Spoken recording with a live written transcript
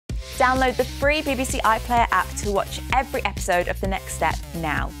Download the free BBC iPlayer app to watch every episode of The Next Step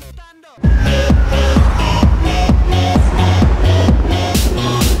now.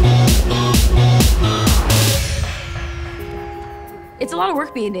 It's a lot of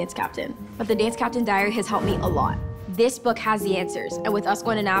work being dance captain, but the Dance Captain Diary has helped me a lot. This book has the answers, and with us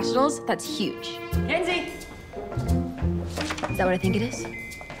going to nationals, that's huge. Kenzie! Is that what I think it is?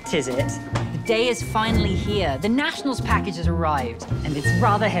 'Tis it. The day is finally here. The Nationals package has arrived, and it's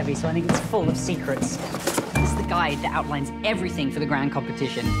rather heavy, so I think it's full of secrets. It's the guide that outlines everything for the grand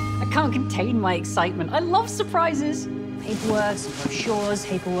competition. I can't contain my excitement. I love surprises. Paperwork, some brochures,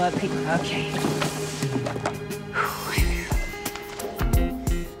 paperwork. Okay.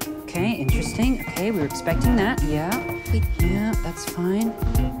 Okay, interesting. Okay, we were expecting that, yeah. Wait. Yeah, that's fine.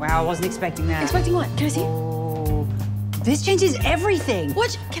 Wow, I wasn't expecting that. Expecting what? Can I see it? Oh, this changes everything.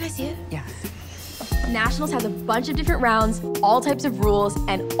 What? Can I see it? Yeah. Nationals has a bunch of different rounds, all types of rules,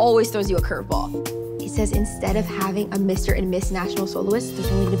 and always throws you a curveball. It says instead of having a Mr. and Miss National Soloist,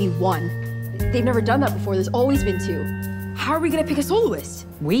 there's only gonna be one. They've never done that before, there's always been two. How are we gonna pick a soloist?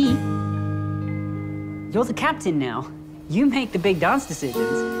 We? You're the captain now. You make the big dance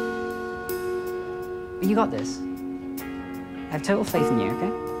decisions. But you got this. I have total faith in you, okay?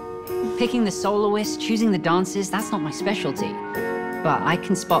 Picking the soloist, choosing the dances, that's not my specialty. But I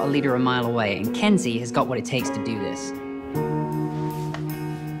can spot a leader a mile away, and Kenzie has got what it takes to do this.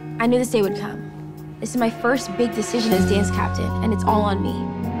 I knew this day would come. This is my first big decision as dance captain, and it's all on me.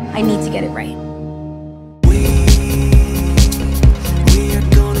 I need to get it right. We are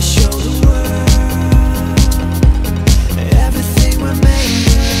gonna show the world everything we're made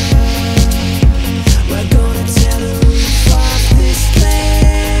of. We're gonna tear the roof off this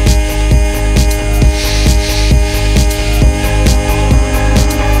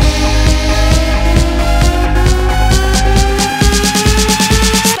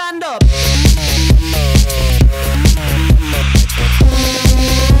Stand up!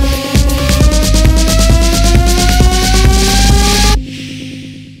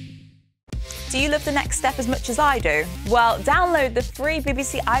 Do you love The Next Step as much as I do? Well, download the free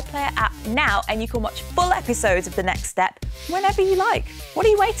BBC iPlayer app now and you can watch full episodes of The Next Step whenever you like. What are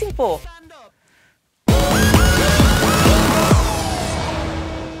you waiting for?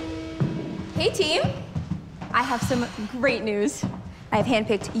 Hey team! I have some great news. I have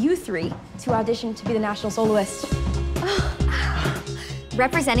handpicked you three to audition to be the national soloist.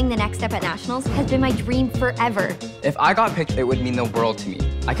 Representing The Next Step at Nationals has been my dream forever. If I got picked, it would mean the world to me.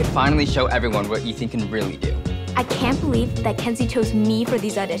 I could finally show everyone what Ethan can really do. I can't believe that Kenzie chose me for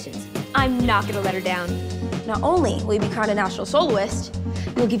these auditions. I'm not gonna let her down. Not only will you be crowned a national soloist,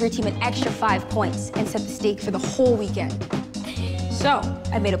 you'll give your team an extra 5 points and set the stake for the whole weekend. So,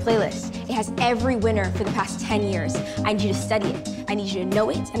 I've made a playlist. It has every winner for the past 10 years. I need you to study it, I need you to know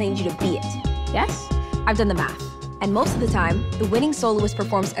it, and I need you to be it. Yes? I've done the math. And most of the time, the winning soloist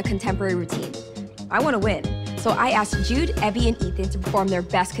performs a contemporary routine. I want to win, so I asked Jude, Evie, and Ethan to perform their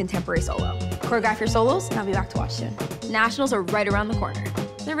best contemporary solo. Choreograph your solos, and I'll be back to watch soon. Nationals are right around the corner.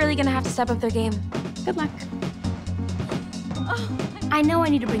 They're really gonna have to step up their game. Good luck. I know I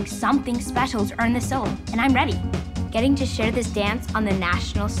need to bring something special to earn the solo, and I'm ready. Getting to share this dance on the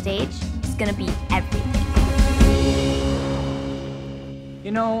national stage is gonna be everything.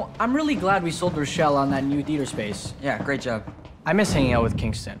 You know, I'm really glad we sold Richelle on that new theater space. Yeah, great job. I miss hanging out with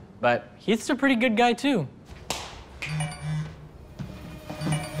Kingston, but Heath's a pretty good guy too.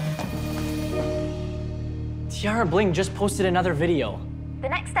 Tiara Bling just posted another video. The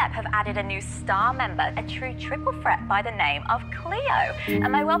Next Step have added a new star member, a true triple threat by the name of Cleo.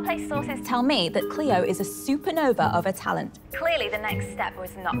 And my well-placed sources tell me that Cleo is a supernova of a talent. Clearly, The Next Step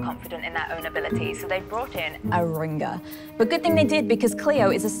was not confident in their own abilities, so they brought in a ringer. But good thing they did, because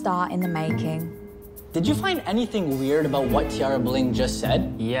Cleo is a star in the making. Did you find anything weird about what Tiara Bling just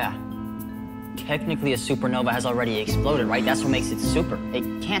said? Yeah. Technically, a supernova has already exploded, right? That's what makes it super. It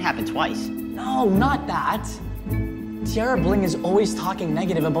can't happen twice. No, not that. Tiara Bling is always talking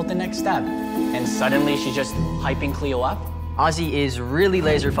negative about The Next Step. And suddenly she's just hyping Cleo up? Ozzy is really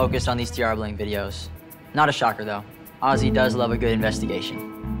laser focused on these Tiara Bling videos. Not a shocker, though. Ozzy does love a good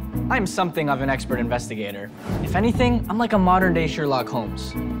investigation. I'm something of an expert investigator. If anything, I'm like a modern-day Sherlock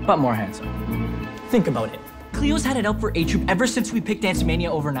Holmes, but more handsome. Think about it. Cleo's had it out for A-Troop ever since we picked Dance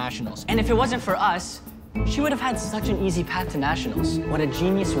Mania over Nationals. And if it wasn't for us, she would have had such an easy path to Nationals. What a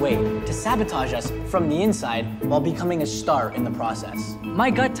genius way to sabotage us from the inside while becoming a star in the process. My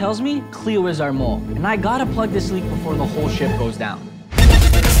gut tells me Cleo is our mole, and I gotta plug this leak before the whole ship goes down.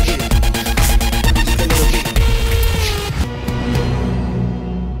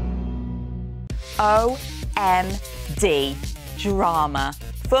 OMD. Drama.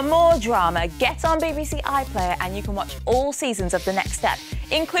 For more drama, get on BBC iPlayer and you can watch all seasons of The Next Step,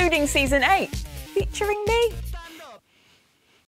 including season 8, featuring me.